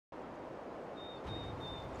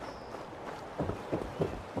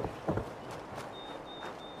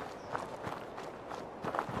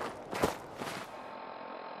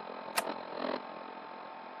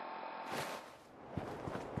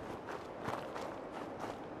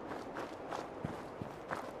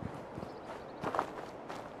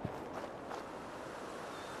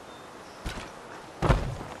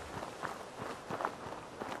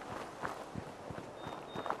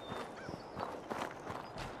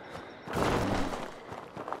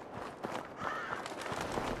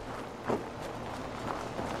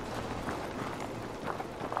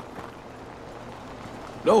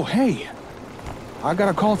Oh, hey. I got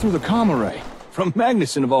a call through the comm array. From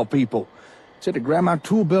Magnuson, of all people. Said to grab my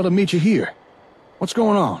tool belt and meet you here. What's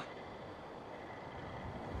going on?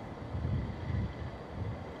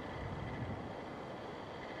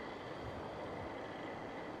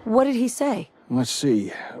 What did he say? Let's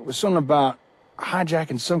see. It was something about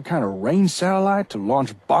hijacking some kind of range satellite to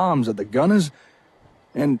launch bombs at the gunners,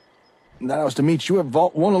 and that I was to meet you at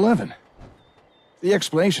Vault 111. The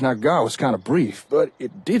explanation I got was kind of brief, but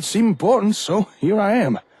it did seem important, so here I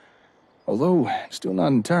am. Although, still not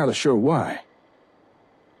entirely sure why.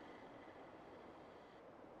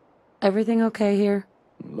 Everything okay here?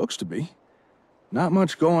 Looks to be. Not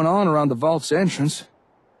much going on around the Vault's entrance.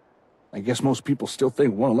 I guess most people still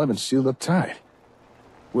think 111's sealed up tight.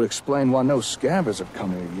 Would explain why no scabbers have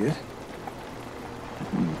come here yet.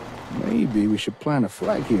 Maybe we should plant a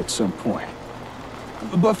flag here at some point.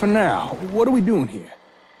 But for now, what are we doing here?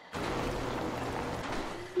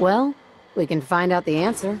 Well, we can find out the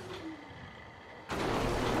answer.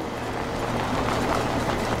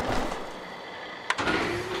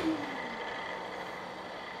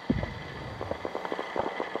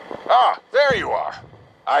 Ah, there you are.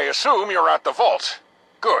 I assume you're at the vault.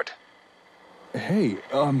 Good. Hey,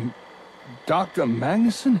 Dr.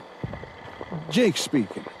 Magnuson? Jake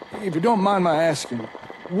speaking. If you don't mind my asking,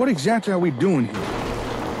 what exactly are we doing here?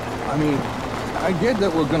 I mean, I get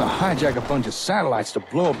that we're gonna hijack a bunch of satellites to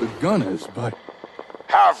blow up the gunners, but...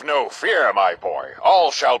 Have no fear, my boy.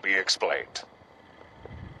 All shall be explained.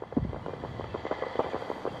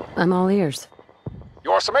 I'm all ears.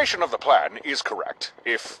 Your summation of the plan is correct,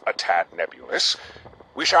 if a tad nebulous.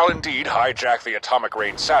 We shall indeed hijack the atomic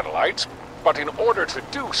range satellite, but in order to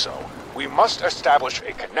do so, we must establish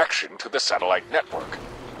a connection to the satellite network.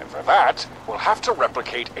 And for that, we'll have to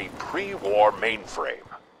replicate a pre-war mainframe.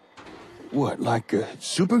 What, like a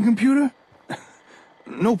supercomputer?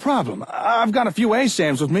 No problem. I've got a few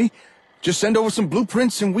ASAMs with me. Just send over some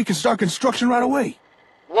blueprints and we can start construction right away.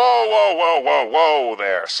 Whoa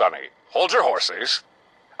there, Sonny. Hold your horses.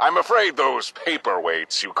 I'm afraid those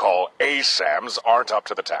paperweights you call ASAMs aren't up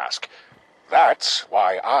to the task. That's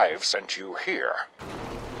why I've sent you here.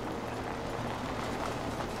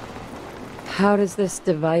 How does this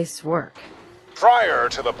device work? Prior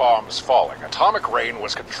to the bombs falling, Atomic Rain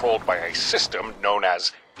was controlled by a system known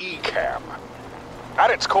as ECAM. At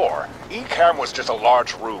its core, ECAM was just a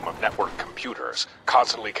large room of network computers,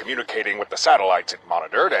 constantly communicating with the satellites it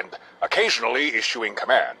monitored and occasionally issuing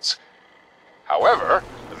commands. However,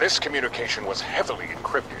 this communication was heavily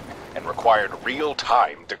encrypted and required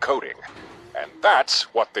real-time decoding. And that's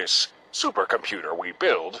what this supercomputer we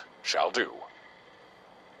build shall do.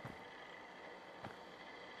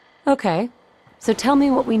 Okay, so tell me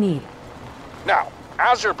what we need. Now,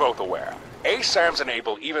 as you're both aware, ASAMs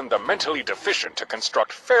enable even the mentally deficient to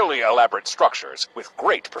construct fairly elaborate structures with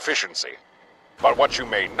great proficiency. But what you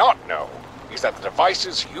may not know is that the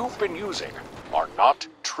devices you've been using are not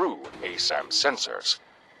true ASAM sensors.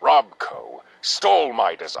 Robco stole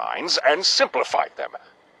my designs and simplified them.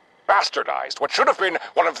 Bastardized what should have been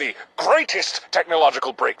one of the greatest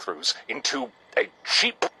technological breakthroughs into a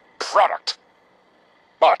cheap product.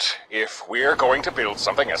 But if we're going to build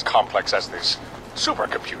something as complex as this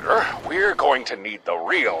supercomputer, we're going to need the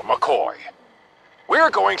real McCoy.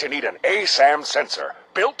 We're going to need an ASAM sensor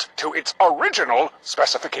built to its original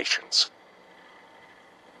specifications.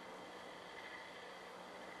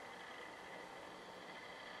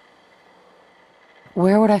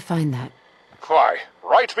 Where would I find that? Why,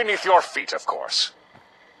 right beneath your feet, of course.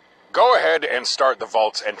 Go ahead and start the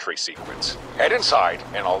vault's entry sequence. Head inside,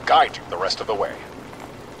 and I'll guide you the rest of the way.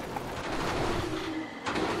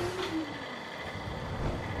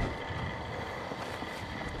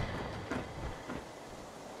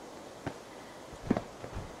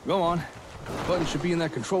 Go on. The button should be in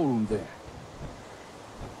that control room there.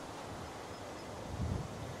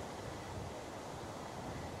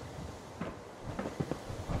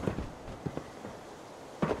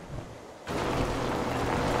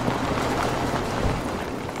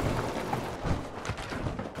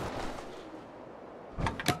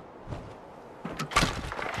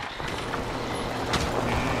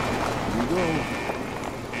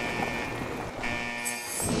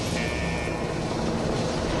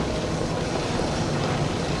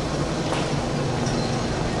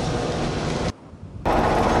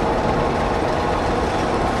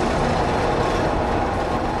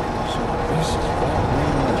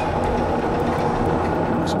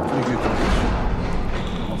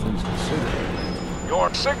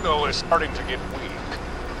 Your signal is starting to get weak.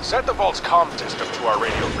 Set the vault's comm system to our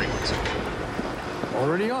radio frequency.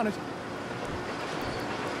 Already on it.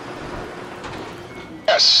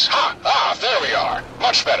 Yes. There we are.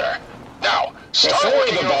 Much better. Now, start Before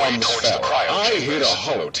working the your way bombs towards fell, the cryo I hid chambers. a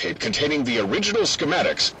holotape containing the original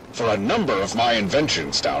schematics for a number of my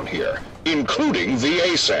inventions down here, including the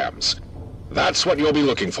ASAMs. That's what you'll be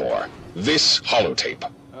looking for. This holotape.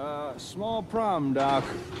 Small problem, Doc.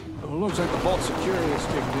 Looks like the vault security has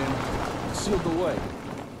kicked in. It's sealed the way.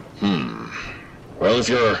 Well, if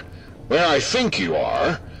you're where I think you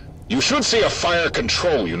are, you should see a fire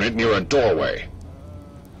control unit near a doorway.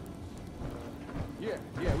 Yeah,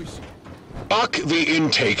 we see it. Block the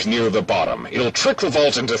intake near the bottom. It'll trick the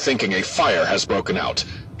vault into thinking a fire has broken out.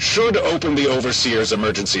 Should open the Overseer's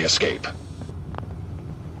emergency escape.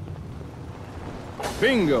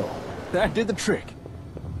 Bingo! That did the trick.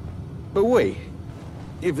 But wait,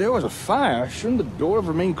 if there was a fire, shouldn't the door have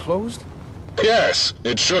remained closed? Yes,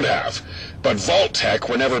 it should have. But Vault Tech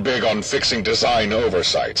were never big on fixing design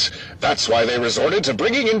oversights. That's why they resorted to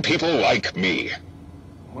bringing in people like me.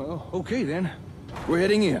 Well, okay then. We're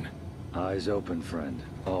heading in. Eyes open, friend.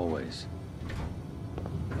 Always.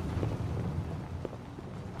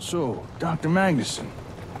 So, Dr. Magnuson,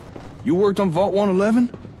 you worked on Vault 111?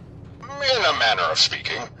 In a manner of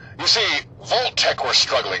speaking. You see, Vault Tech were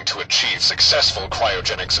struggling to achieve successful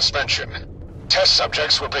cryogenic suspension. Test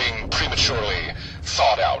subjects were being prematurely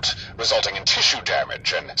thawed out, resulting in tissue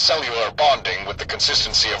damage and cellular bonding with the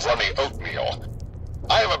consistency of runny oatmeal.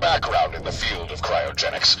 I have a background in the field of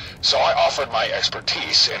cryogenics, so I offered my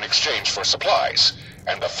expertise in exchange for supplies,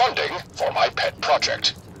 and the funding for my pet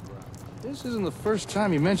project. This isn't the first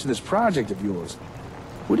time you mentioned this project of yours.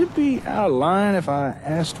 Would it be out of line if I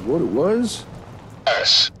asked what it was?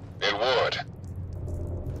 Yes, it would.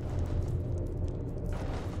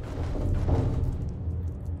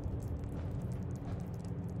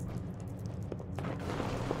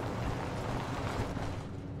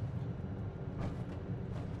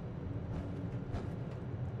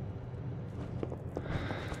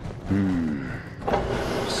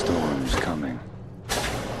 Storm's coming.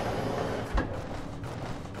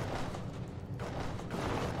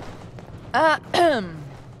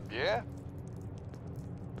 Yeah?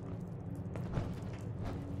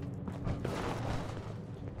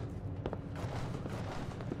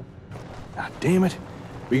 Ah, damn it.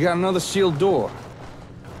 We got another sealed door.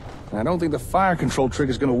 I don't think the fire control trick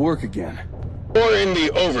is gonna work again. Or in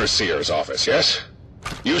the Overseer's office, yes?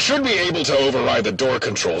 You should be able to override the door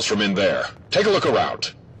controls from in there. Take a look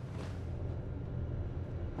around.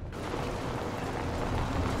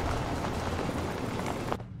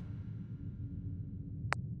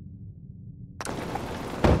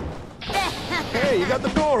 Hey, you got the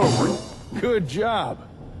door open. Good job.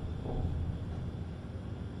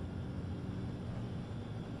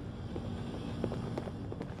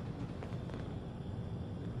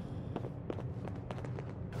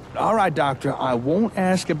 All right, Doctor, I won't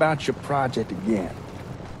ask about your project again.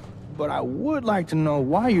 But I would like to know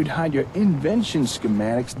why you'd hide your invention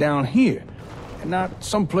schematics down here, and not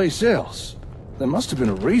someplace else. There must have been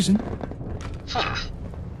a reason.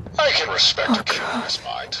 I can respect a curious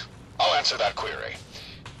mind. I'll answer that query.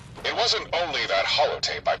 It wasn't only that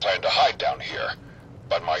holotape I planned to hide down here,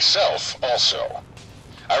 but myself also.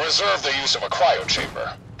 I reserved the use of a cryo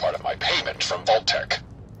chamber, part of my payment from Vault Tech.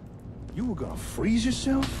 You were gonna freeze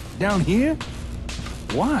yourself? Down here?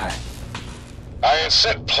 Why? I had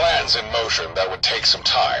set plans in motion that would take some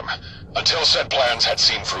time. Until said plans had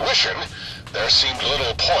seen fruition, there seemed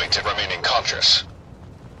little point in remaining conscious.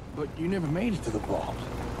 But you never made it to the vault.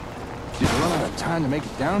 Did you run out of time to make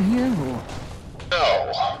it down here, or...?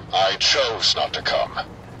 No, I chose not to come.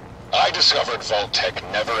 I discovered Vault Tech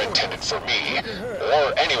never intended for me,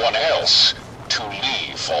 or anyone else, to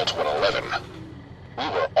leave Vault 111. We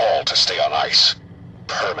were all to stay on ice,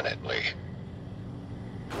 permanently.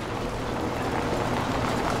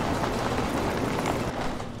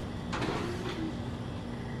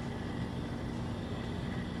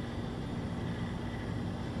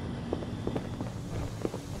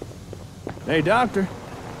 Hey, Doctor.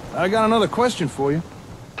 I got another question for you.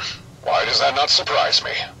 Why does that not surprise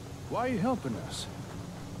me? Why are you helping us?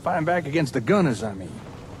 Fighting back against the gunners, I mean.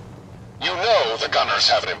 You know the Gunners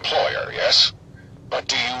have an employer, yes? But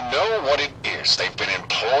do you know what it is they've been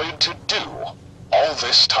employed to do all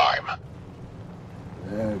this time?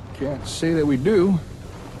 Can't say that we do.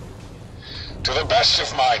 To the best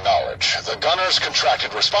of my knowledge, the Gunners'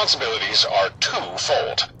 contracted responsibilities are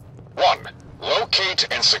twofold. One, locate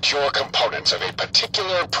and secure components of a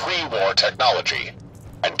particular pre-war technology.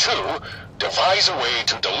 And two, devise a way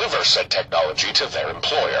to deliver said technology to their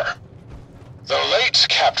employer. The late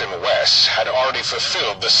Captain Wes had already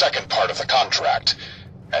fulfilled the second part of the contract,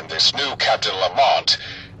 and this new Captain Lamont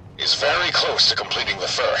is very close to completing the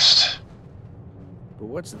first. But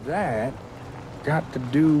what's that got to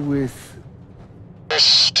do with...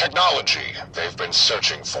 This technology they've been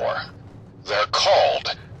searching for. They're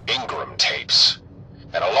called Ingram tapes.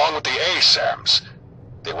 And along with the ASAMs,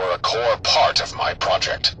 they were a core part of my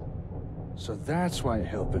project. So that's why you're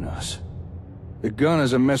helping us. The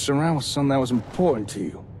gunners are messing around with something that was important to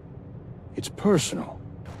you. It's personal.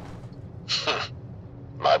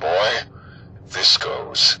 My boy, this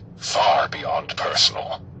goes far beyond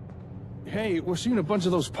personal. Hey, we're seeing a bunch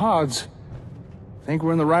of those pods. Think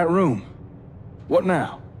we're in the right room. What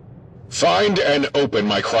now? Find and open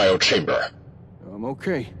my cryo chamber.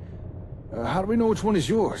 Okay. How do we know which one is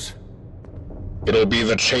yours? It'll be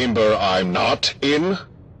the chamber I'm not in?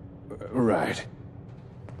 Right.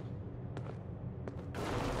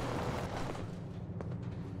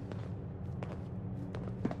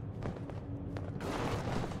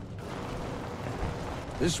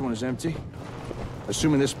 This one is empty.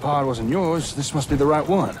 Assuming this pod wasn't yours, this must be the right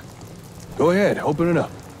one. Go ahead, open it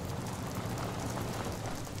up.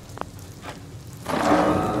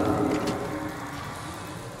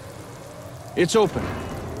 It's open.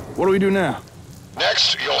 What do we do now?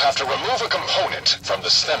 Next, you'll have to remove a component from the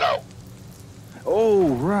steno. Oh,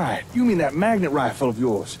 right. You mean that magnet rifle of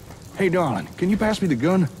yours. Hey, darling, can you pass me the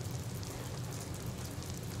gun?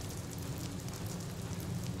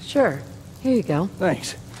 Sure. Here you go.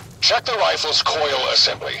 Thanks. Check the rifle's coil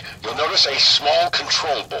assembly. You'll notice a small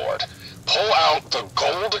control board. Pull out the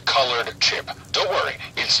gold-colored chip. Don't worry,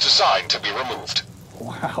 it's designed to be removed.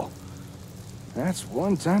 Wow. That's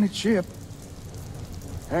one tiny chip.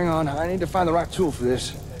 Hang on, I need to find the right tool for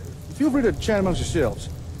this. Feel free to chat amongst yourselves.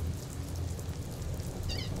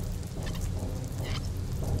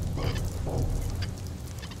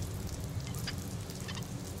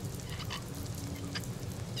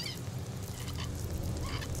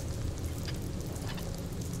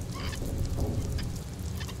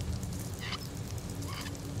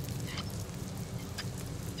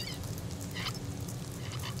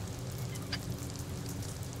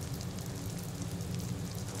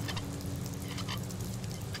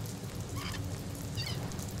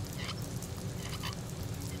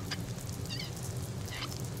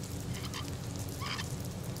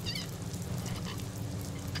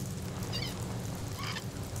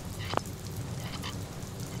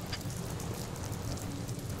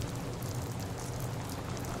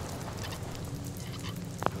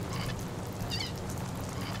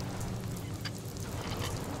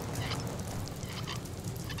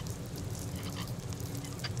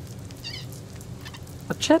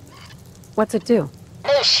 A chip? What's it do?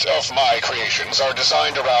 Most of my creations are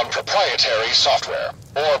designed around proprietary software,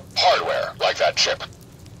 or hardware, like that chip.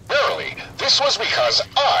 Rarely, this was because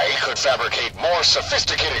I could fabricate more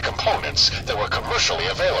sophisticated components that were commercially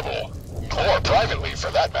available, or privately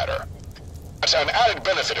for that matter. But an added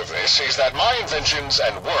benefit of this is that my inventions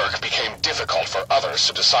and work became difficult for others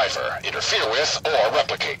to decipher, interfere with, or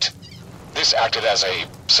replicate. This acted as a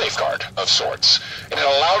safeguard of sorts, and it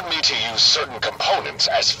allowed me to use certain components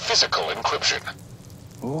as physical encryption.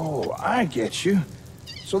 Oh, I get you.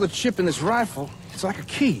 So the chip in this rifle, it's like a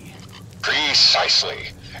key. Precisely.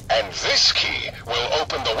 And this key will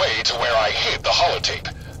open the way to where I hid the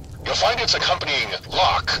holotape. You'll find its accompanying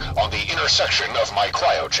lock on the intersection of my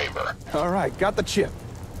cryo chamber. All right, got the chip.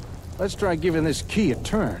 Let's try giving this key a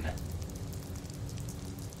turn.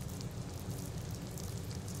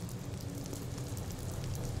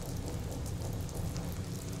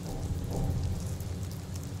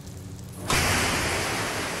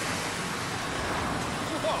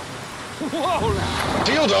 Whoa now!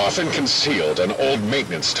 Sealed off and concealed an old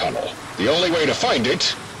maintenance tunnel. The only way to find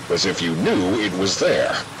it was if you knew it was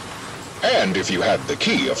there. And if you had the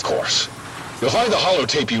key, of course. You'll find the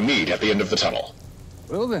holotape you need at the end of the tunnel.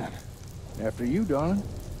 Well then, after you, darling.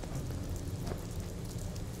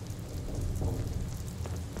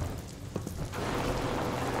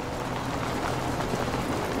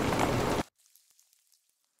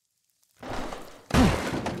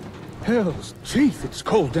 Hell's teeth, it's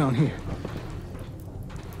cold down here.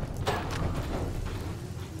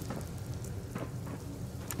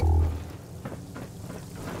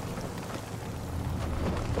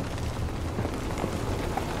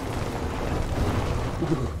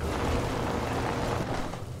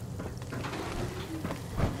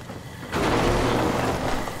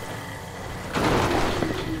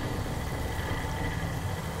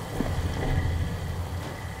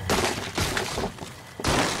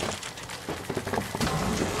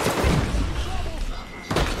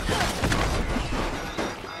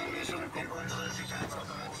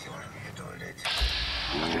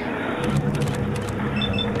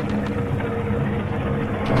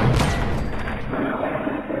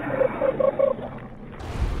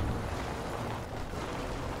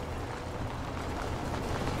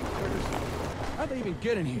 they even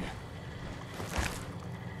get in here?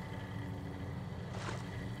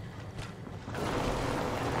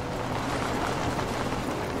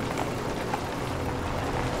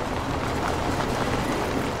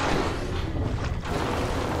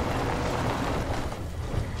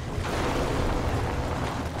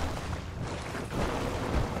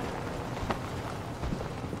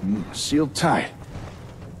 Sealed tight.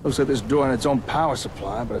 Looks like this door had its own power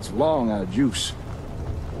supply, but it's long out of juice.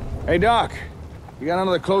 Hey, Doc. You got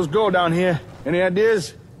another closed door down here. Any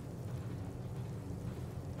ideas?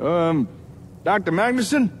 Dr.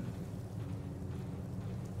 Magnuson?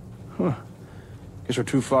 Huh. Guess we're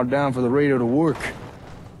too far down for the radio to work.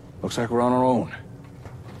 Looks like we're on our own.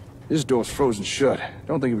 This door's frozen shut.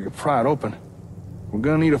 Don't think we could pry it open. We're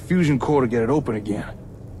gonna need a fusion core to get it open again.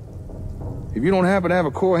 If you don't happen to have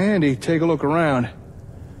a core handy, take a look around.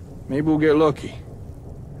 Maybe we'll get lucky.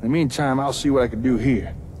 In the meantime, I'll see what I can do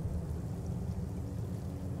here.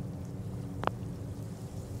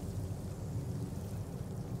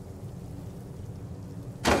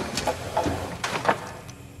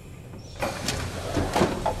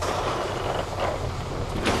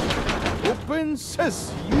 Open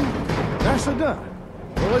sesame. Nicely done.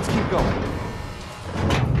 Well, let's keep going.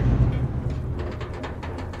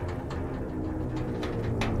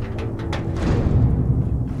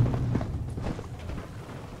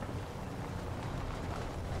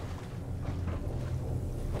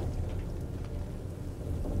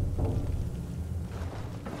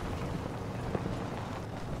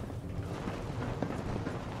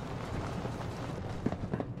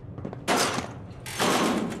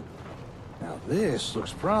 This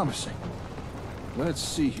looks promising. Let's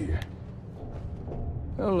see here.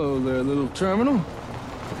 Hello there, little terminal.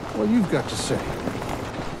 What you've got to say?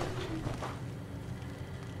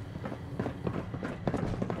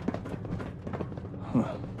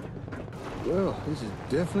 Huh. Well, this is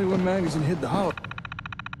definitely where Magnuson hid the hollow.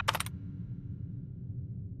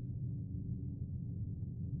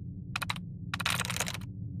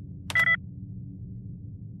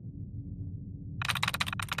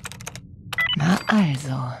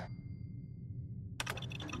 Also.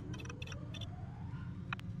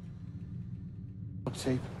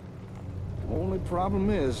 Tape. Only problem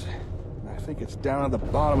is, I think it's down at the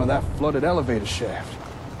bottom of that flooded elevator shaft.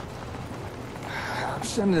 I'm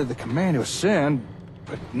sending it to the command to ascend,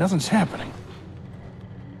 but nothing's happening.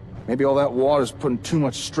 Maybe all that water's putting too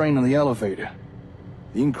much strain on the elevator.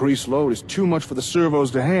 The increased load is too much for the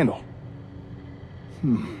servos to handle.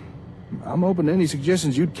 I'm open to any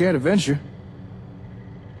suggestions you'd care to venture.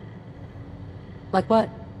 Like what?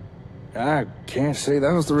 I can't say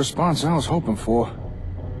that was the response I was hoping for.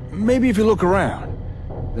 Maybe if you look around,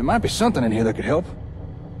 there might be something in here that could help.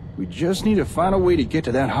 We just need to find a way to get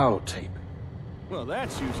to that holotape. Well,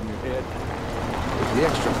 that's using your head. With the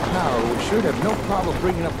extra power, we should have no problem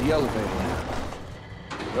bringing up the elevator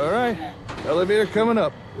now. All right, elevator coming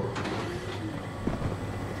up.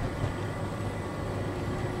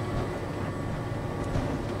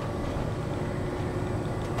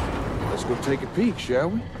 Let's go take a peek, shall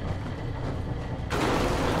we?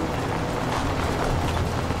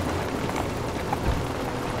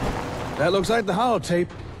 That looks like the holotape.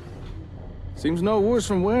 Seems no worse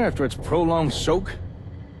from wear after its prolonged soak.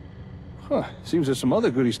 Huh, seems there's some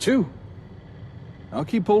other goodies too. I'll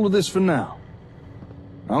keep hold of this for now.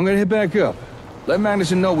 I'm gonna hit back up. Let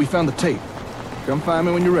Magnuson know we found the tape. Come find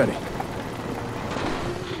me when you're ready.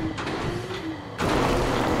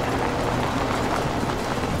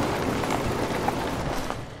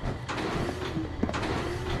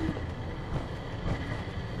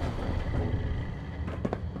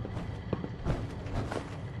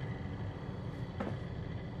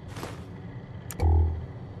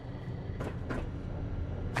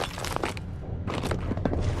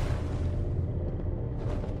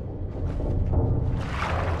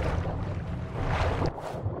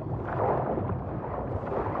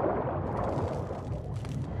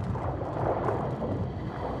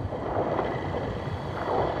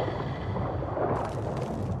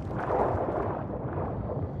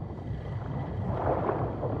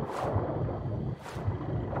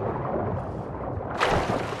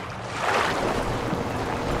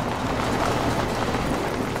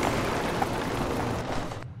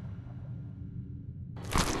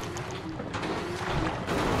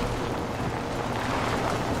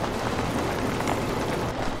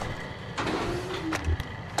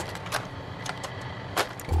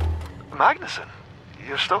 Magnuson,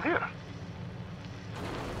 you're still here.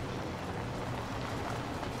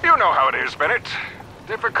 You know how it is, Bennett.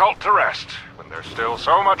 Difficult to rest when there's still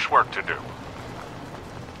so much work to do.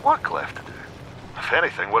 Work left to do. If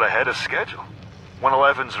anything, we're ahead of schedule.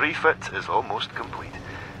 111's refit is almost complete.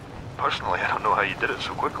 Personally, I don't know how you did it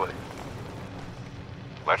so quickly.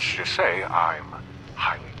 Let's just say I'm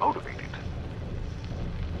highly motivated.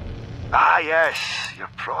 Ah, yes, your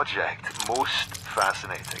project. Most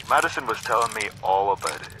fascinating. Madison was telling me all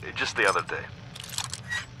about it, just the other day.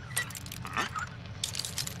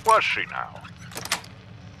 Was she now?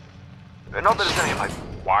 Not that it's any of my...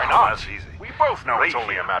 Why Oh, not? that's easy. We both know it's Right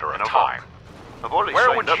only a here, matter of in a time. vault. I've already Where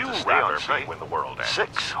signed would up you to stay rather on be site. when the world ends?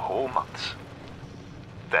 6 whole months.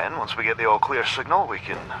 Then, once we get the all-clear signal, we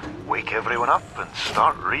can wake everyone up and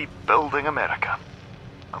start rebuilding America.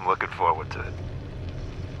 I'm looking forward to it.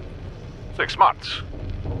 6 months.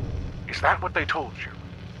 Is that what they told you?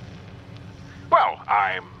 Well,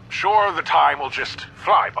 I'm sure the time will just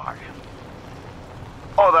fly by.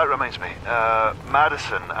 Oh, that reminds me.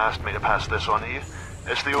 Madison asked me to pass this on to you.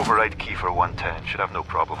 It's the override key for 110. Should have no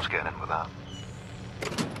problems getting in with that.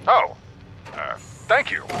 Oh, thank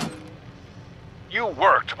you. You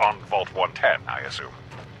worked on Vault 110, I assume.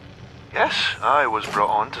 Yes, I was brought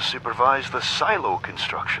on to supervise the silo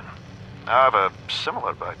construction. I have a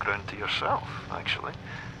similar background to yourself, actually.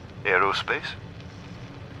 Aerospace.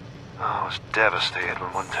 Oh, I was devastated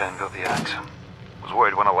when 110 got the axe. I was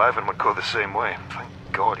worried 111 would go the same way. Thank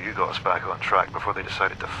God you got us back on track before they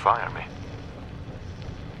decided to fire me.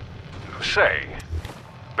 Say,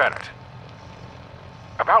 Bennett,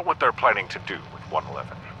 about what they're planning to do with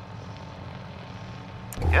 111.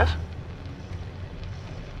 Yes?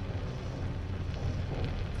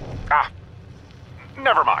 Ah,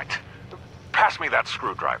 never mind. Pass me that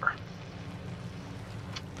screwdriver.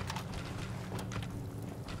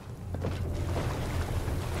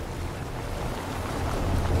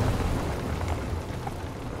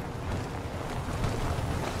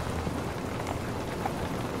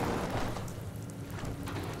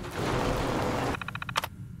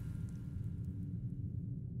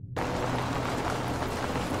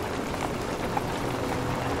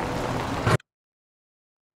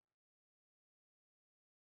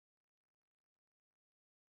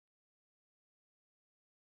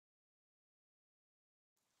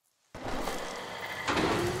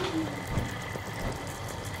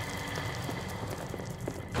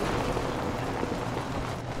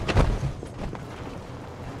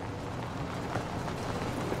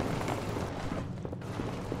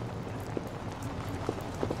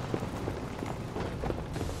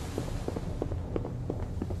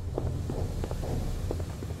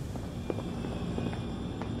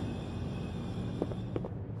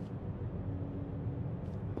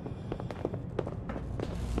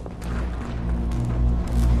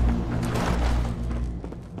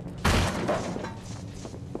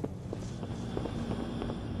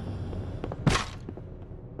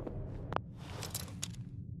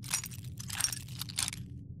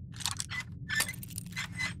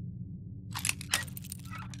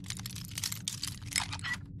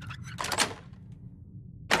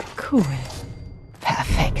 Cool.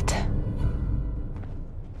 Perfekt.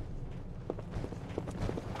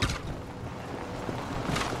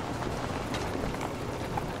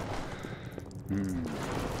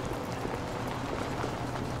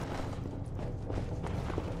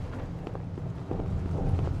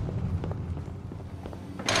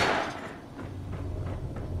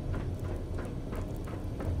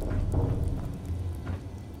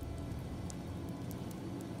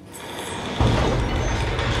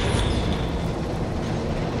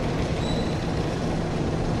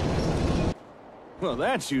 Well,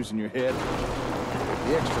 that's using your head.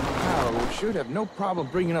 The extra power we should have no problem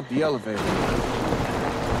bringing up the elevator.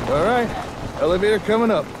 All right, elevator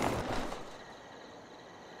coming up.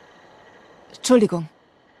 Entschuldigung.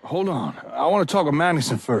 Hold on, I want to talk with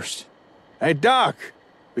Magnuson first. Hey, Doc,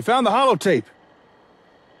 we found the holotape.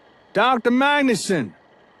 Dr. Magnuson,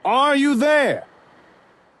 are you there?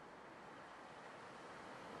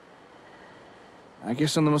 I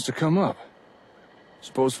guess something must have come up.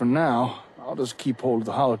 Suppose for now, I'll just keep hold of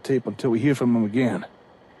the holotape until we hear from him again.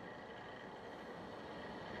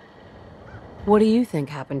 What do you think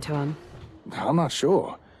happened to him? I'm not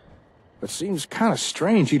sure. It seems kind of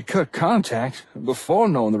strange he'd cut contact before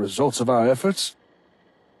knowing the results of our efforts.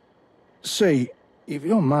 Say, if you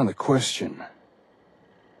don't mind the question,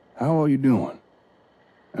 how are you doing?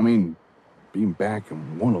 I mean, being back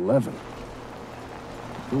in 111.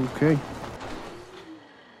 You okay?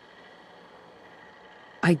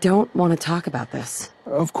 I don't want to talk about this.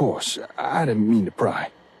 Of course, I didn't mean to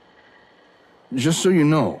pry. Just so you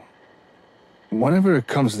know, whenever it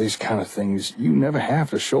comes to these kind of things, you never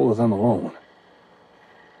have to shoulder them alone.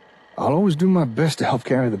 I'll always do my best to help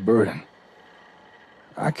carry the burden.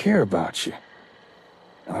 I care about you.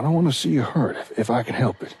 and I don't want to see you hurt if I can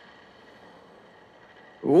help it.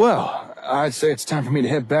 Well, I'd say it's time for me to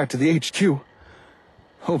head back to the HQ.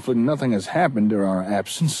 Hopefully nothing has happened during our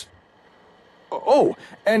absence. Oh,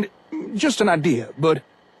 and just an idea, but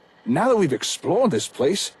now that we've explored this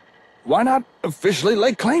place, why not officially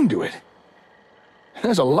lay claim to it?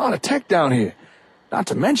 There's a lot of tech down here, not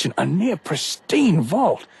to mention a near-pristine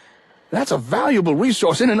vault. That's a valuable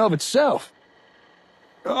resource in and of itself.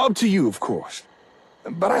 Up to you, of course.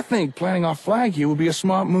 But I think planting our flag here would be a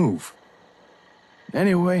smart move.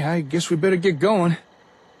 Anyway, I guess we better get going.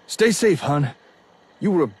 Stay safe, hon.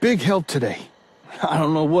 You were a big help today. I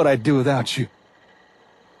don't know what I'd do without you.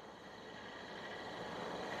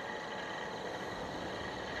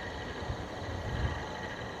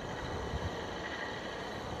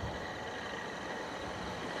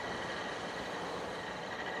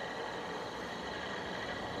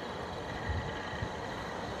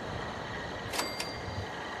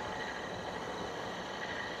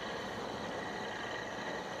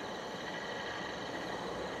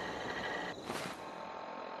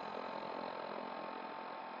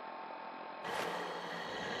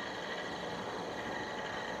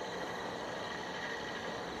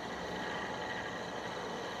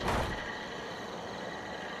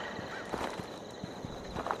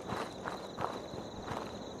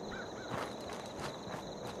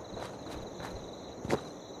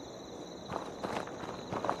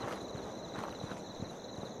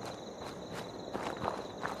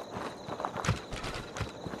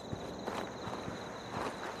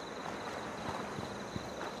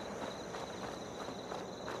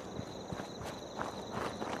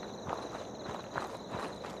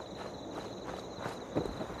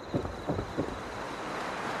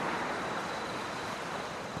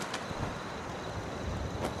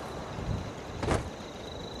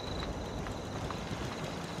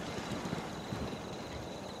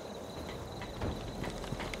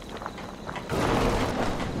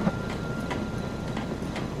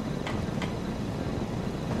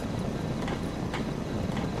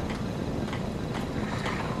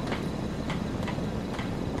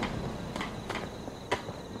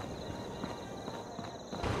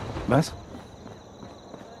 Bas?